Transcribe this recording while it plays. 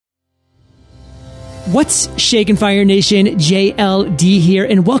What's shaking, Fire Nation? JLD here,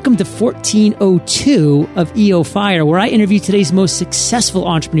 and welcome to 1402 of EO Fire, where I interview today's most successful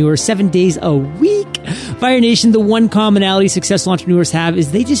entrepreneurs 7 days a week. Fire Nation, the one commonality successful entrepreneurs have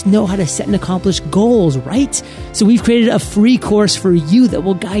is they just know how to set and accomplish goals, right? So we've created a free course for you that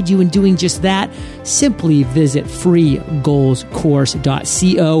will guide you in doing just that. Simply visit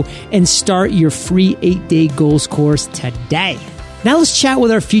freegoalscourse.co and start your free 8-day goals course today. Now let's chat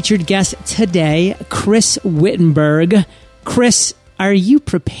with our featured guest today, Kris Wittenberg. Kris, are you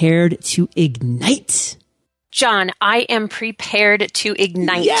prepared to ignite? John, I am prepared to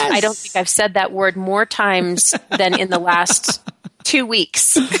ignite. Yes! I don't think I've said that word more times than in the last 2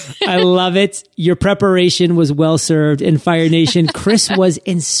 weeks. I love it. Your preparation was well served. In Fire Nation, Kris was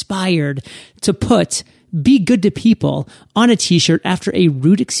inspired to put "Be good to people" on a t-shirt after a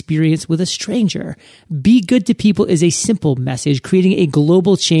rude experience with a stranger. Be good to people is a simple message, creating a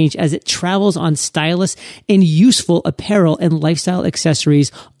global change as it travels on stylish and useful apparel and lifestyle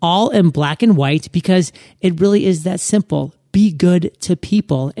accessories, all in black and white, because it really is that simple. Be good to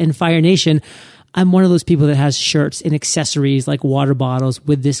people. In Fire Nation, I'm one of those people that has shirts and accessories like water bottles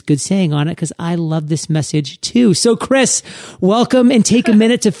with this good saying on it because I love this message too. So Kris, welcome, and take a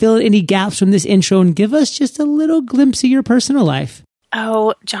minute to fill in any gaps from this intro and give us just a little glimpse of your personal life.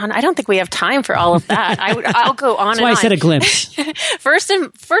 Oh, John, I don't think we have time for all of that. I'll go on. That's why I said a glimpse. First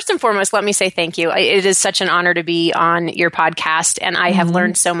and foremost, let me say thank you. It is such an honor to be on your podcast, and I have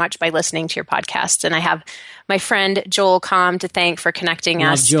learned so much by listening to your podcast. And I have my friend Joel Comm to thank for connecting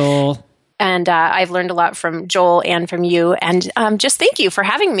us. Joel. And I've learned a lot from Joel and from you. And just thank you for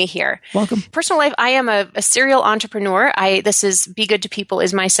having me here. Welcome. Personal life, I am a serial entrepreneur. This is Be Good to People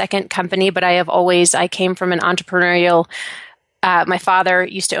is my second company, but I came from an entrepreneurial, my father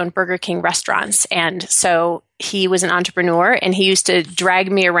used to own Burger King restaurants. And so he was an entrepreneur, and he used to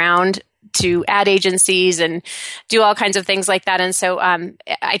drag me around to ad agencies and do all kinds of things like that. And so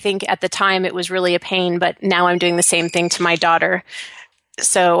I think at the time it was really a pain, but now I'm doing the same thing to my daughter.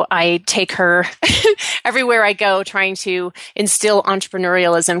 So I take her everywhere I go, trying to instill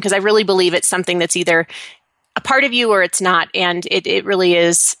entrepreneurialism, because I really believe it's something that's either a part of you or it's not. And it really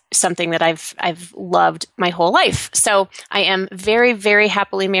is something that I've loved my whole life. So I am very, very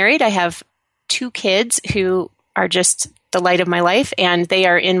happily married. I have 2 kids who are just the light of my life, and they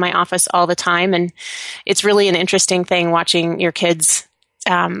are in my office all the time. And it's really an interesting thing watching your kids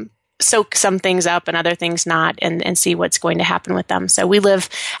soak some things up and other things not, and see what's going to happen with them. So we live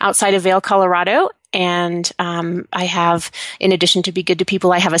outside of Vail, Colorado. And I have, in addition to Be Good to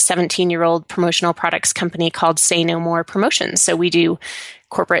People, I have a 17-year-old promotional products company called Say No More Promotions. So we do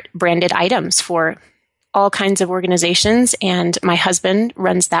corporate branded items for all kinds of organizations. And my husband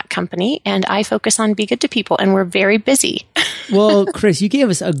runs that company, and I focus on Be Good to People, and we're very busy. Well, Kris, you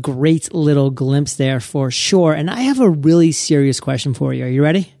gave us a great little glimpse there for sure. And I have a really serious question for you. Are you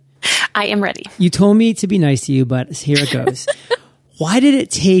ready? I am ready. You told me to be nice to you, but here it goes. Why did it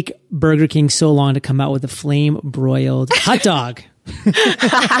take Burger King so long to come out with a flame-broiled hot dog?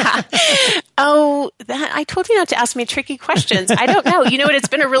 I told you not to ask me tricky questions. I don't know. You know what? It's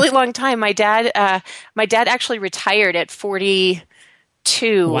been a really long time. My dad actually retired at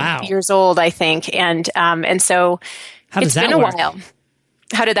 42 years old, I think. And so it's been a while.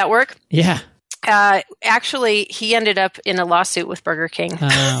 How did that work? Yeah. Actually, he ended up in a lawsuit with Burger King.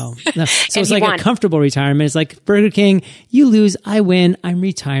 Oh, no. So it's like a comfortable retirement. It's like, Burger King, you lose, I win, I'm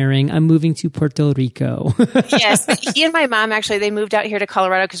retiring, I'm moving to Puerto Rico. Yes. He and my mom, actually, they moved out here to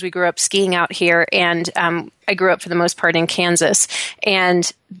Colorado because we grew up skiing out here. And I grew up for the most part in Kansas.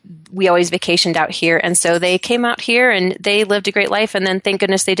 And we always vacationed out here. And so they came out here and they lived a great life. And then thank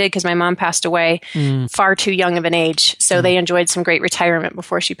goodness they did, because my mom passed away far too young of an age. So they enjoyed some great retirement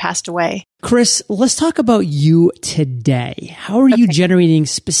before she passed away. Kris, let's talk about you today. How are you generating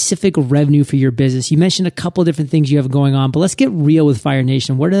specific revenue for your business? You mentioned a couple of different things you have going on, but let's get real with Fire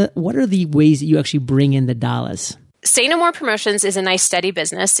Nation. What are the ways that you actually bring in the dollars? Say No More Promotions is a nice, steady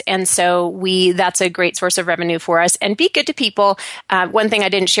business. And so that's a great source of revenue for us. And Be Good to People, one thing I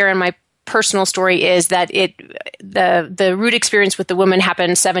didn't share in my personal story is that the rude experience with the woman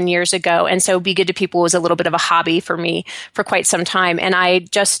happened 7 years ago. And so Be Good to People was a little bit of a hobby for me for quite some time. And I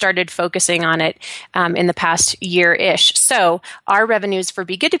just started focusing on it in the past year-ish. So our revenues for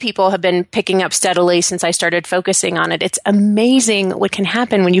Be Good to People have been picking up steadily since I started focusing on it. It's amazing what can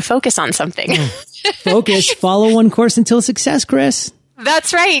happen when you focus on something. Focus, follow one course until success, Kris.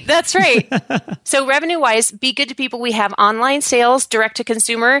 That's right. That's right. So revenue-wise, Be Good to People, we have online sales, direct to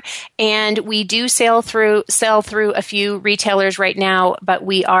consumer, and we do sell through a few retailers right now. But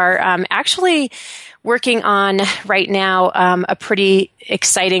we are working on right now a pretty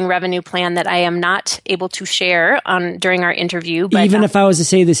exciting revenue plan that I am not able to share on during our interview. But, even if I was to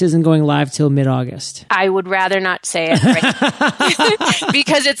say this isn't going live till mid-August, I would rather not say it right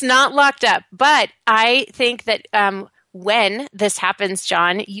because it's not locked up. But I think that when this happens,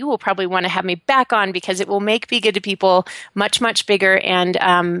 John, you will probably want to have me back on because it will make Be Good to People much, much bigger and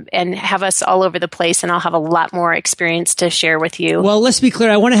have us all over the place. And I'll have a lot more experience to share with you. Well, let's be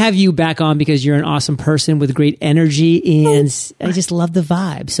clear. I want to have you back on because you're an awesome person with great energy and I just love the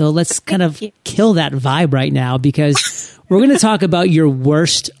vibe. So let's kind of kill that vibe right now because we're going to talk about your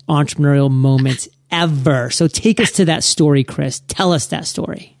worst entrepreneurial moment ever. So take us to that story, Kris. Tell us that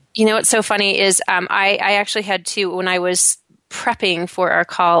story. You know what's so funny is I actually had two when I was prepping for our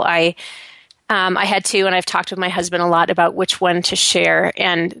call. I had two, and I've talked with my husband a lot about which one to share.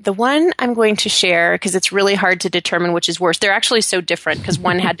 And the one I'm going to share, because it's really hard to determine which is worse. They're actually so different because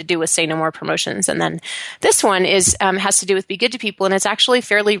one had to do with Say No More Promotions, and then this one is has to do with Be Good to People, and it's actually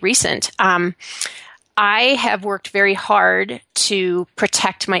fairly recent. I have worked very hard to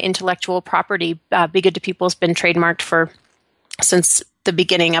protect my intellectual property. Be Good to People has been trademarked since the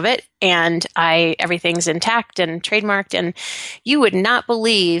beginning of it, and everything's intact and trademarked. And you would not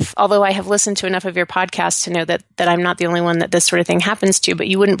believe, although I have listened to enough of your podcasts to know that I'm not the only one that this sort of thing happens to, but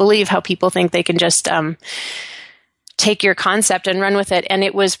you wouldn't believe how people think they can just take your concept and run with it. And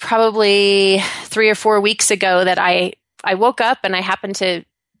it was probably 3 or 4 weeks ago that I woke up and I happened to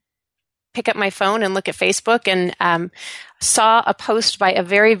pick up my phone and look at Facebook and saw a post by a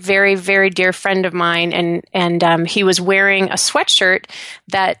very, very, very dear friend of mine. And he was wearing a sweatshirt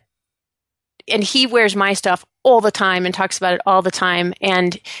and he wears my stuff all the time and talks about it all the time.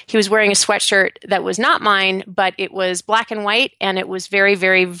 And he was wearing a sweatshirt that was not mine, but it was black and white. And it was very,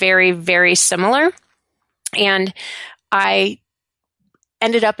 very, very, very similar. And I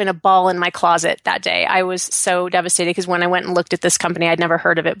ended up in a ball in my closet that day. I was so devastated because when I went and looked at this company, I'd never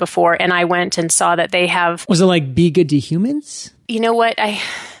heard of it before. And I went and saw that they have... Was it like Be Good to Humans? You know what?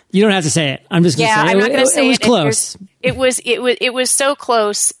 You don't have to say it. I'm just going to say it. I'm not going to say it. It was close. It was so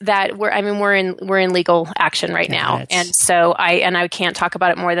close that we're in legal action right now. And so I can't talk about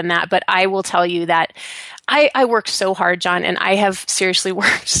it more than that, but I will tell you that I worked so hard, John, and I have seriously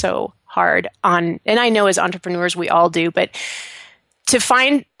worked so hard and I know as entrepreneurs we all do, but to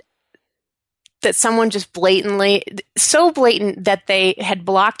find that someone just so blatant that they had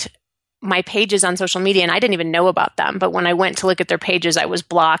blocked my pages on social media, and I didn't even know about them. But when I went to look at their pages, I was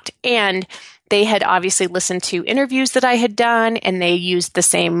blocked. And they had obviously listened to interviews that I had done, and they used the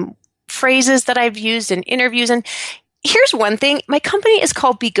same phrases that I've used in interviews. And here's one thing. My company is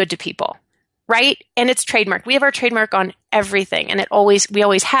called Be Good to People, right? And it's trademarked. We have our trademark on everything, and we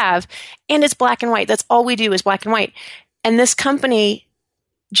always have. And it's black and white. That's all we do is black and white. And this company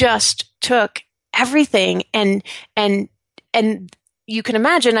just took everything and you can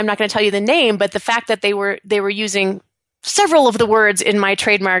imagine, I'm not going to tell you the name, but the fact that they were using several of the words in my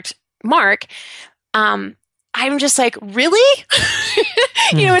trademarked mark, I'm just like, really?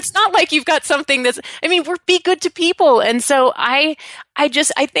 It's not like you've got something we're Be Good to People. And so I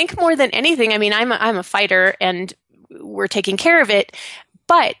think more than anything, I'm a fighter and we're taking care of it,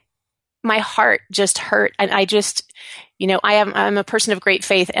 but my heart just hurt. And I'm a person of great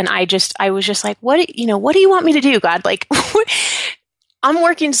faith. And I was just like, what do you want me to do, God? Like, I'm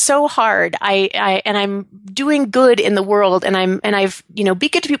working so hard. And I'm doing good in the world. And I've Be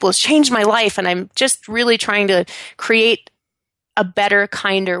Good to People has changed my life. And I'm just really trying to create a better,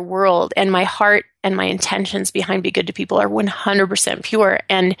 kinder world. And my heart and my intentions behind Be Good to People are 100% pure.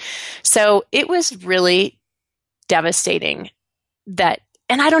 And so it was really devastating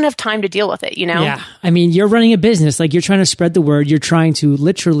and I don't have time to deal with it, Yeah. You're running a business. Like, you're trying to spread the word. You're trying to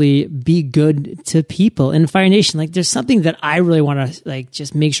literally be good to people. And Fire Nation, like, there's something that I really want to,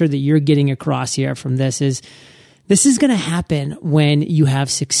 just make sure that you're getting across here from this is going to happen when you have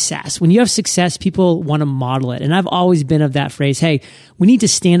success. When you have success, people want to model it. And I've always been of that phrase, hey, we need to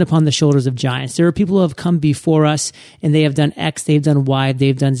stand upon the shoulders of giants. There are people who have come before us and they have done X, they've done Y,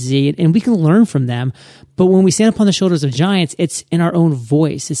 they've done Z, and we can learn from them. But when we stand upon the shoulders of giants, it's in our own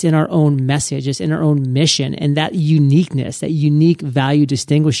voice, it's in our own message, it's in our own mission. And that uniqueness, that unique value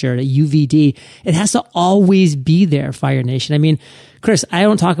distinguisher, that UVD, it has to always be there, Fire Nation. Kris, I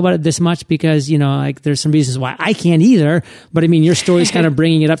don't talk about it this much because, there's some reasons why I can't either. But your story's kind of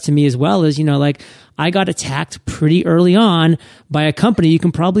bringing it up to me as well as, I got attacked pretty early on by a company. You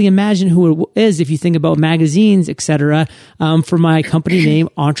can probably imagine who it is if you think about magazines, etc. For my company name,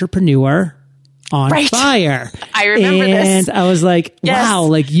 Entrepreneur. on fire. I remember and this. I was like, wow,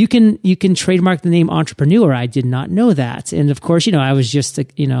 like you can trademark the name entrepreneur. I did not know that. And of course, I was just,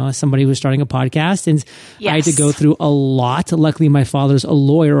 somebody who was starting a podcast, and I had to go through a lot. Luckily, my father's a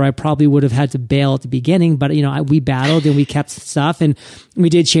lawyer. I probably would have had to bail at the beginning, but we battled and we kept stuff, and we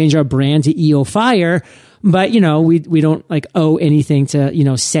did change our brand to EO Fire. But, we don't like owe anything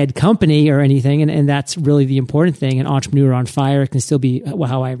to, said company or anything. And that's really the important thing. An entrepreneur on fire can still be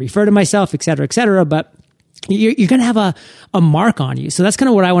how I refer to myself, et cetera, et cetera. But you're going to have a mark on you. So that's kind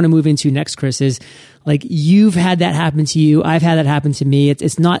of what I want to move into next, Kris, is like you've had that happen to you. I've had that happen to me.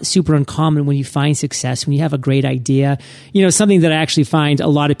 It's not super uncommon when you find success, when you have a great idea, something that I actually find a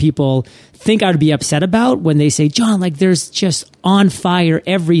lot of people think I would be upset about when they say, John, like there's just on fire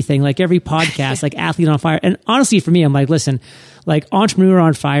everything, like every podcast, like Athlete on Fire. And honestly, for me, I'm like, listen, like Entrepreneur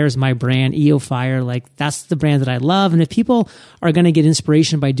on Fire is my brand, EO Fire. Like that's the brand that I love. And if people are going to get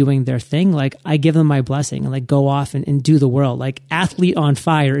inspiration by doing their thing, like I give them my blessing and like go off and do the world. Like Athlete on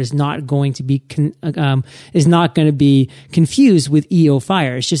Fire is not going to be, confused with EO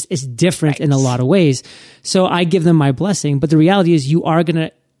Fire. It's different in a lot of ways. So I give them my blessing. But the reality is you are going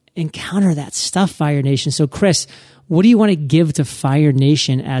to encounter that stuff, Fire Nation. So Kris, what do you want to give to Fire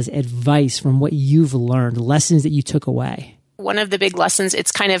Nation as advice from what you've learned, lessons that you took away? One of the big lessons,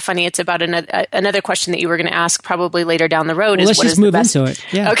 it's kind of funny, it's about another question that you were going to ask probably later down the road. Well, let's just move into it.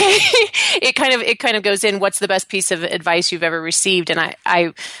 Yeah. Okay. It kind of goes in, what's the best piece of advice you've ever received? And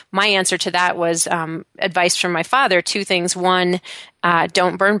my answer to that was advice from my father. Two things. One,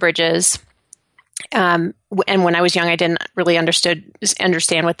 don't burn bridges. And when I was young, I didn't really understand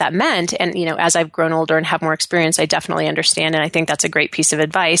what that meant. And, as I've grown older and have more experience, I definitely understand. And I think that's a great piece of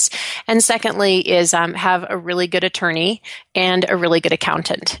advice. And secondly is, have a really good attorney and a really good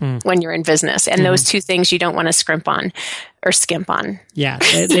accountant when you're in business. And those two things you don't want to skimp on. Yeah.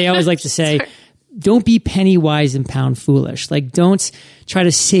 They always like to say, don't be penny wise and pound foolish. Like, don't try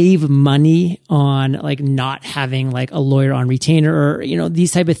to save money on like not having like a lawyer on retainer or,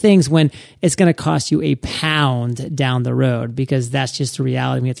 these type of things when it's going to cost you a pound down the road, because that's just the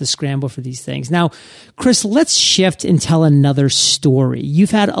reality. We have to scramble for these things. Now, Kris, let's shift and tell another story.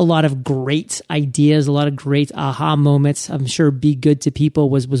 You've had a lot of great ideas, a lot of great aha moments. I'm sure Be Good to People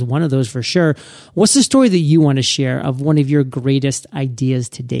was one of those for sure. What's the story that you want to share of one of your greatest ideas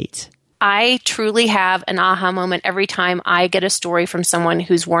to date? I truly have an aha moment every time I get a story from someone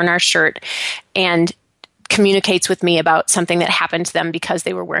who's worn our shirt and communicates with me about something that happened to them because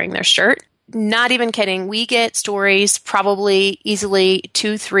they were wearing their shirt. Not even kidding. We get stories probably easily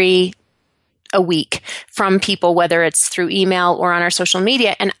 2-3 a week from people, whether it's through email or on our social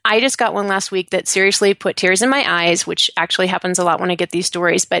media. And I just got one last week that seriously put tears in my eyes, which actually happens a lot when I get these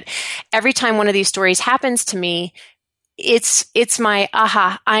stories. But every time one of these stories happens to me, it's my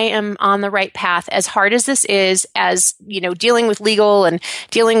aha, I am on the right path. As hard as this is, as dealing with legal and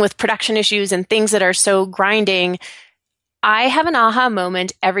dealing with production issues and things that are so grinding, I have an aha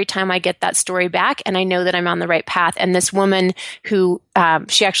moment every time I get that story back, and I know that I'm on the right path. And this woman who,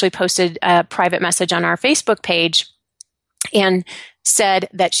 she actually posted a private message on our Facebook page and said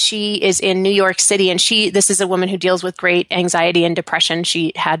that she is in New York City, and this is a woman who deals with great anxiety and depression.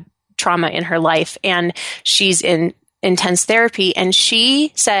 She had trauma in her life, and she's in intense therapy. And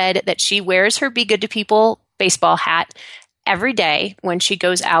she said that she wears her Be Good to People baseball hat every day when she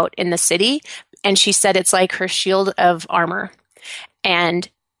goes out in the city. And she said it's like her shield of armor. And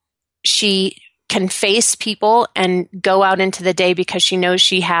she can face people and go out into the day because she knows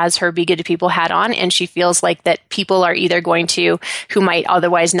she has her Be Good to People hat on. And she feels like that people are either going to, who might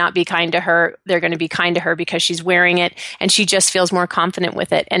otherwise not be kind to her, they're going to be kind to her because she's wearing it. And she just feels more confident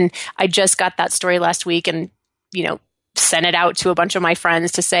with it. And I just got that story last week and, sent it out to a bunch of my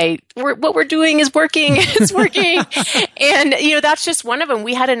friends to say, what we're doing is working. It's working. And, that's just one of them.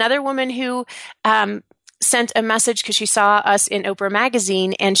 We had another woman who sent a message because she saw us in Oprah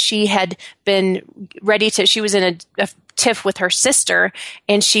magazine, and she had been she was in a tiff with her sister,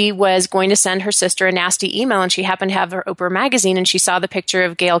 and she was going to send her sister a nasty email, and she happened to have her Oprah magazine, and she saw the picture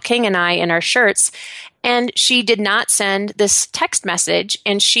of Gayle King and I in our shirts, and she did not send this text message,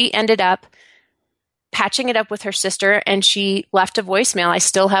 and she ended up patching it up with her sister, and she left a voicemail. I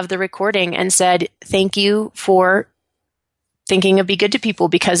still have the recording, and said, thank you for thinking of Be Good to People,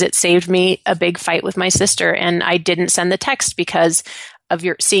 because it saved me a big fight with my sister. And I didn't send the text because of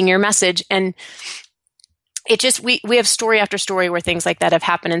seeing your message. And it just, we have story after story where things like that have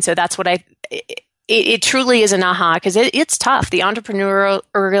happened. And so that's what it truly is an aha, because it's tough. The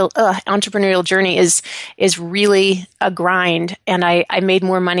entrepreneurial journey is really a grind. And I made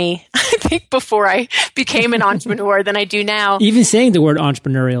more money, I think, before I became an entrepreneur than I do now. Even saying the word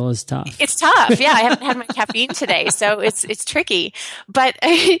entrepreneurial is tough. It's tough. Yeah, I haven't had my caffeine today, so it's tricky. But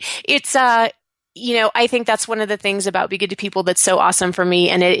it's I think that's one of the things about Be Good to People that's so awesome for me.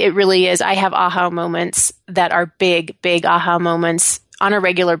 And it really is. I have aha moments that are big, big aha moments on a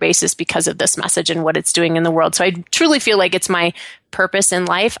regular basis because of this message and what it's doing in the world. So I truly feel like it's my purpose in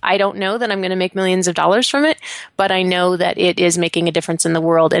life. I don't know that I'm going to make millions of dollars from it, but I know that it is making a difference in the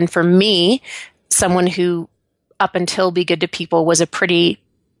world. And for me, someone who up until Be Good to People was a pretty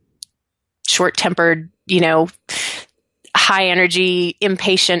short-tempered, high energy,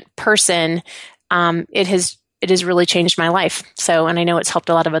 impatient person, it has really changed my life. So, and I know it's helped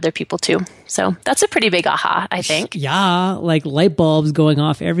a lot of other people too. So that's a pretty big aha, I think. Yeah. Like light bulbs going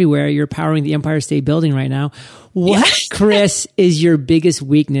off everywhere. You're powering the Empire State Building right now. What, Kris, is your biggest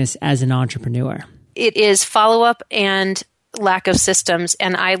weakness as an entrepreneur? It is follow-up and lack of systems.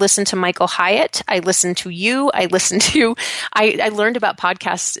 And I listen to Michael Hyatt. I listen to you. I learned about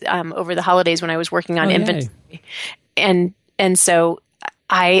podcasts over the holidays when I was working on inventory. And so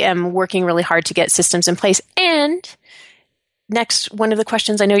I am working really hard to get systems in place. And next, one of the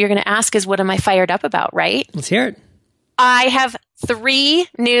questions I know you're going to ask is, what am I fired up about, right? Let's hear it. I have 3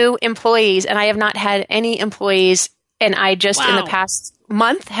 new employees, and I have not had any employees. And I just, in the past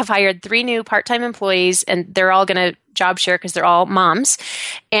month, have hired 3 new part-time employees, and they're all going to job share because they're all moms.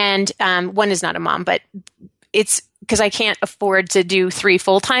 And one is not a mom, but it's because I can't afford to do 3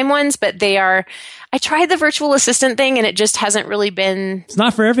 full-time ones, but they are. I tried the virtual assistant thing and it just hasn't really been. It's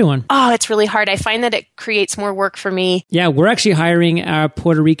not for everyone. Oh, it's really hard. I find that it creates more work for me. Yeah, we're actually hiring a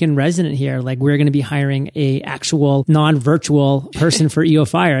Puerto Rican resident here. Like, we're going to be hiring a actual non-virtual person for EO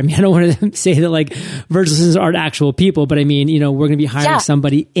Fire. I mean, I don't want to say that like virtual assistants aren't actual people, but I mean, we're going to be hiring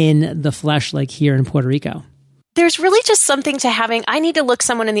somebody in the flesh, like here in Puerto Rico. There's really just something to having, I need to look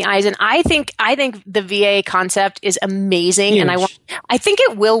someone in the eyes. And I think the VA concept is amazing. Huge. And I think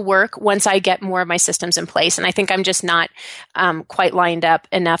it will work once I get more of my systems in place. And I think I'm just not quite lined up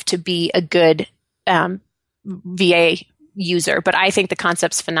enough to be a good VA user. But I think the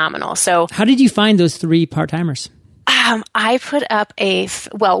concept's phenomenal. So how did you find those 3 part-timers? I put up I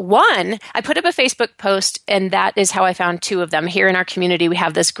put up a Facebook post, and that is how I found 2 of them. Here in our community, we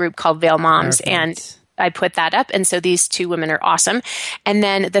have this group called Vail Moms. Perfect. And I put that up. And so these 2 women are awesome. And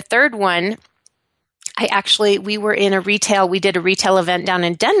then the third one, we did a retail event down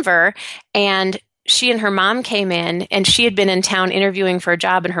in Denver, and she and her mom came in, and she had been in town interviewing for a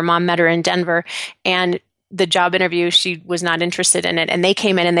job, and her mom met her in Denver, and the job interview, she was not interested in it. And they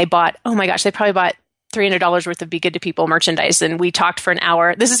came in and they bought, oh my gosh, they probably bought $300 worth of Be Good to People merchandise. And we talked for an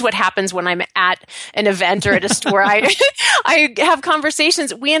hour. This is what happens when I'm at an event or at a store. I have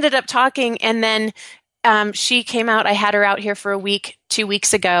conversations. We ended up talking, and then she came out. I had her out here for a week 2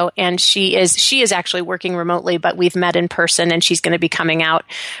 weeks ago, and she is actually working remotely, but we've met in person, and she's going to be coming out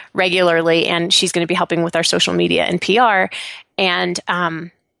regularly, and she's going to be helping with our social media and PR. And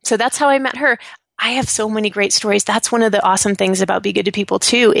so that's how I met her. I have so many great stories. That's one of the awesome things about Be Good to People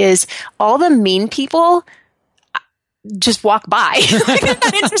too, is all the mean people just walk by. Like, they're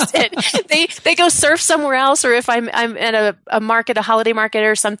not interested. They go surf somewhere else, or if I'm at a market, a holiday market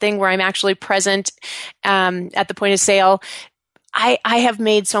or something where I'm actually present at the point of sale. I have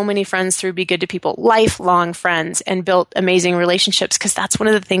made so many friends through Be Good to People, lifelong friends, and built amazing relationships, because that's one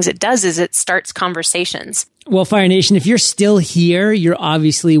of the things it does, is it starts conversations. Well, Fire Nation, if you're still here, you're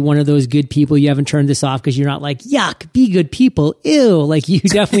obviously one of those good people. You haven't turned this off because you're not like, yuck, be good people, ew. Like, you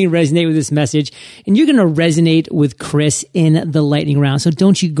definitely resonate with this message, and you're going to resonate with Kris in the lightning round. So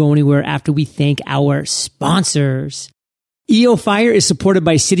don't you go anywhere after we thank our sponsors. EO Fire is supported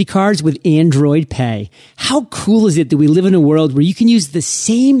by Citi Cards with Android Pay. How cool is it that we live in a world where you can use the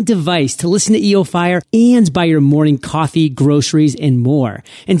same device to listen to EO Fire and buy your morning coffee, groceries, and more?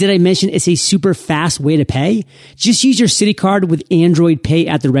 And did I mention it's a super fast way to pay? Just use your Citi Card with Android Pay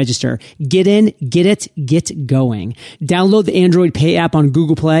at the register. Get in, get it, get going. Download the Android Pay app on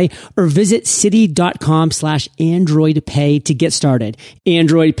Google Play or visit Citi.com/Android Pay to get started.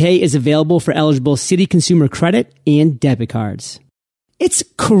 Android Pay is available for eligible Citi consumer credit and debit cards. It's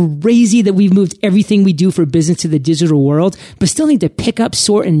crazy that we've moved everything we do for business to the digital world, but still need to pick up,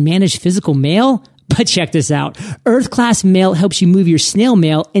 sort, and manage physical mail. But check this out. Earth Class Mail helps you move your snail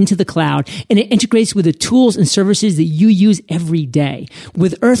mail into the cloud, and it integrates with the tools and services that you use every day.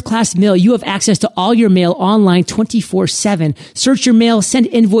 With Earth Class Mail, you have access to all your mail online 24/7. Search your mail, send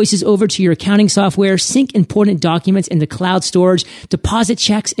invoices over to your accounting software, sync important documents into cloud storage, deposit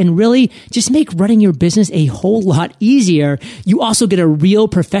checks, and really just make running your business a whole lot easier. You also get a real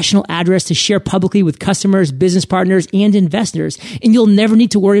professional address to share publicly with customers, business partners, and investors. And you'll never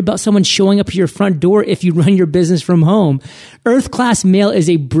need to worry about someone showing up at your front door if you run your business from home. Earth Class Mail is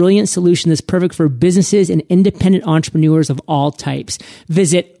a brilliant solution that's perfect for businesses and independent entrepreneurs of all types.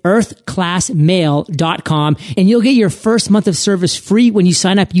 Visit earthclassmail.com and you'll get your first month of service free when you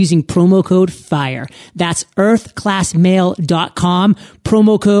sign up using promo code FIRE. That's earthclassmail.com,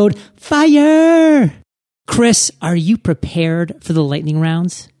 promo code FIRE. Kris, are you prepared for the lightning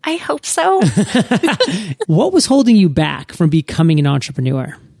rounds? I hope so. What was holding you back from becoming an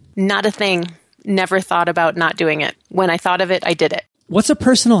entrepreneur? Not a thing. Never thought about not doing it. When I thought of it, I did it. What's a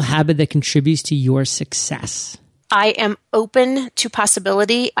personal habit that contributes to your success? I am open to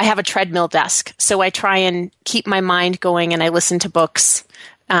possibility. I have a treadmill desk, so I try and keep my mind going, and I listen to books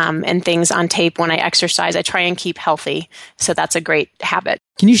and things on tape when I exercise. I try and keep healthy, so that's a great habit.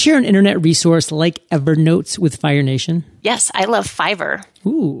 Can you share an internet resource like Evernote with Fire Nation? Yes, I love Fiverr.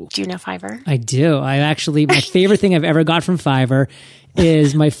 Ooh. Do you know Fiverr? I do. My favorite thing I've ever got from Fiverr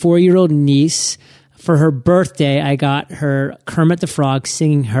is my 4-year-old niece. For her birthday, I got her Kermit the Frog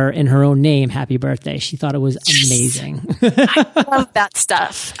singing her in her own name, happy birthday. She thought it was amazing. I love that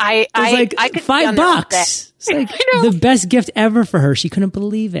stuff. I could $5. It's like the best gift ever for her. She couldn't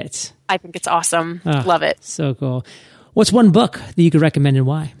believe it. I think it's awesome. Love it. So cool. What's one book that you could recommend and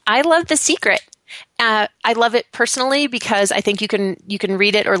why? I love The Secret. I love it personally because I think you can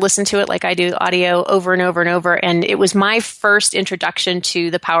read it or listen to it like I do, audio over and over and over. And it was my first introduction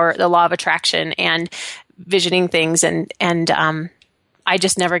to the law of attraction and visioning things. And I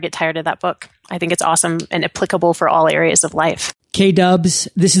just never get tired of that book. I think it's awesome and applicable for all areas of life. K-Dubs,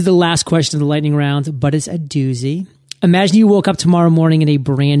 this is the last question of the lightning round, but it's a doozy. Imagine you woke up tomorrow morning in a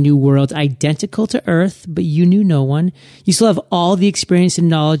brand new world, identical to Earth, but you knew no one. You still have all the experience and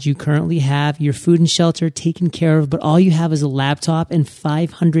knowledge you currently have, your food and shelter taken care of, but all you have is a laptop and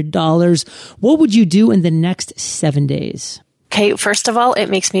 $500. What would you do in the next 7 days? Okay, first of all, it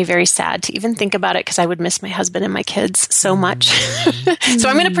makes me very sad to even think about it because I would miss my husband and my kids so much. So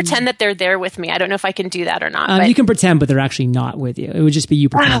I'm going to pretend that they're there with me. I don't know if I can do that or not. You can pretend, but they're actually not with you. It would just be you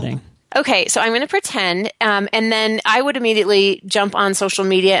pretending. Wow. Okay, so I'm going to pretend, and then I would immediately jump on social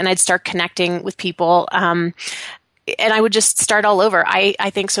media and I'd start connecting with people, and I would just start all over. I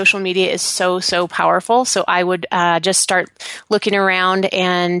think social media is so powerful, so I would just start looking around,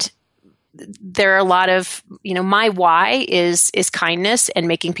 and there are a lot of, my why is kindness and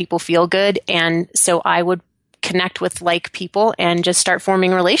making people feel good, and so I would connect with like people and just start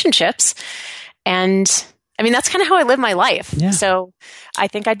forming relationships, and I mean, that's kind of how I live my life. Yeah. So I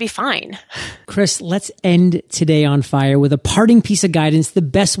think I'd be fine. Kris, let's end today on fire with a parting piece of guidance, the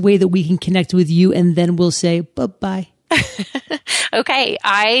best way that we can connect with you, and then we'll say bye-bye. Okay.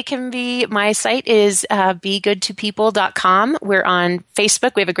 My site is begoodtopeople.com. We're on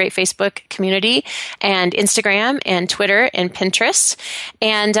Facebook. We have a great Facebook community, and Instagram and Twitter and Pinterest.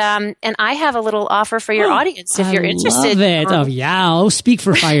 And I have a little offer for your audience if you're interested. I love it. I'll speak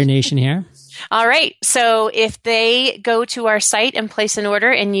for Fire Nation here. All right. So if they go to our site and place an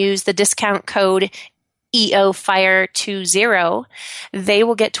order and use the discount code EOFIRE20, they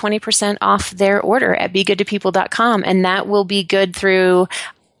will get 20% off their order at begoodtopeople.com. And that will be good through,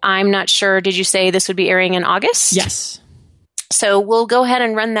 I'm not sure, did you say this would be airing in August? Yes. So we'll go ahead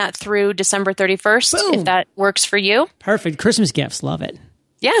and run that through December 31st, Boom. If that works for you. Perfect. Christmas gifts. Love it.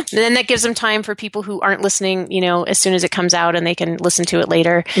 Yeah. And then that gives them time for people who aren't listening, as soon as it comes out, and they can listen to it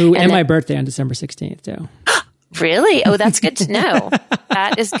later. Ooh, and my birthday on December 16th, too. Really? Oh, that's good to know.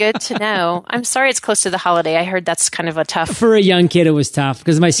 That is good to know. I'm sorry it's close to the holiday. I heard that's kind of a tough... For a young kid, it was tough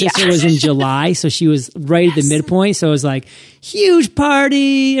because my sister was in July, so she was right at the midpoint. So it was like, huge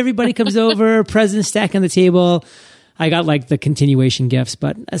party. Everybody comes over, presents stacked on the table. I got like the continuation gifts,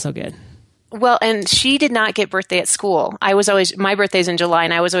 but that's all good. Well, and she did not get birthday at school. My birthday's in July,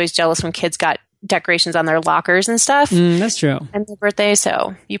 and I was always jealous when kids got decorations on their lockers and stuff. That's true. And their birthday,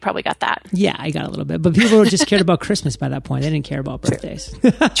 so you probably got that. Yeah, I got a little bit. But people just cared about Christmas by that point. They didn't care about birthdays.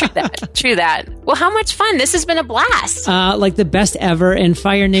 True that. Well, how much fun. This has been a blast. Like the best ever. And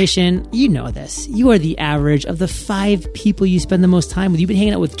Fire Nation, you know this. You are the average of the 5 people you spend the most time with. You've been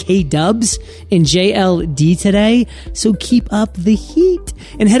hanging out with K-Dubs and JLD today. So keep up the heat.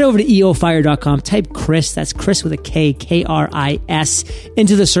 And head over to eofire.com. Type Kris, that's Kris with a K, K-R-I-S,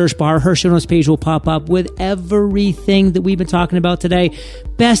 into the search bar. Her show notes page will will pop up with everything that we've been talking about today.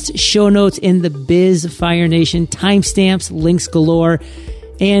 Best show notes in the biz, Fire Nation, timestamps, links galore.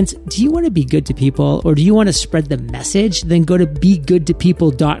 And do you want to be good to people, or do you want to spread the message? Then go to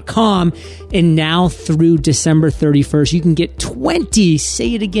begoodtopeople.com. And now through December 31st, you can get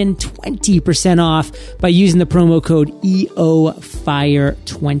 20% off by using the promo code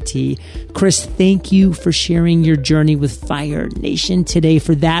EOFIRE20. Kris, thank you for sharing your journey with Fire Nation today.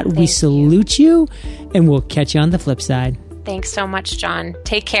 For that, we salute you, and we'll catch you on the flip side. Thanks so much, John.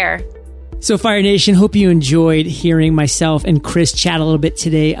 Take care. So Fire Nation, hope you enjoyed hearing myself and Kris chat a little bit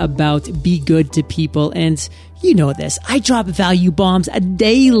today about Be Good to People. And you know this, I drop value bombs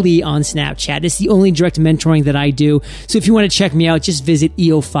daily on Snapchat. It's the only direct mentoring that I do. So if you want to check me out, just visit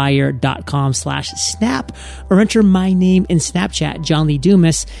eofire.com/snap or enter my name in Snapchat, John Lee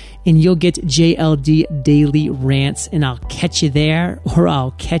Dumas, and you'll get JLD Daily Rants. And I'll catch you there, or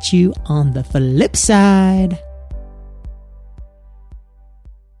I'll catch you on the flip side.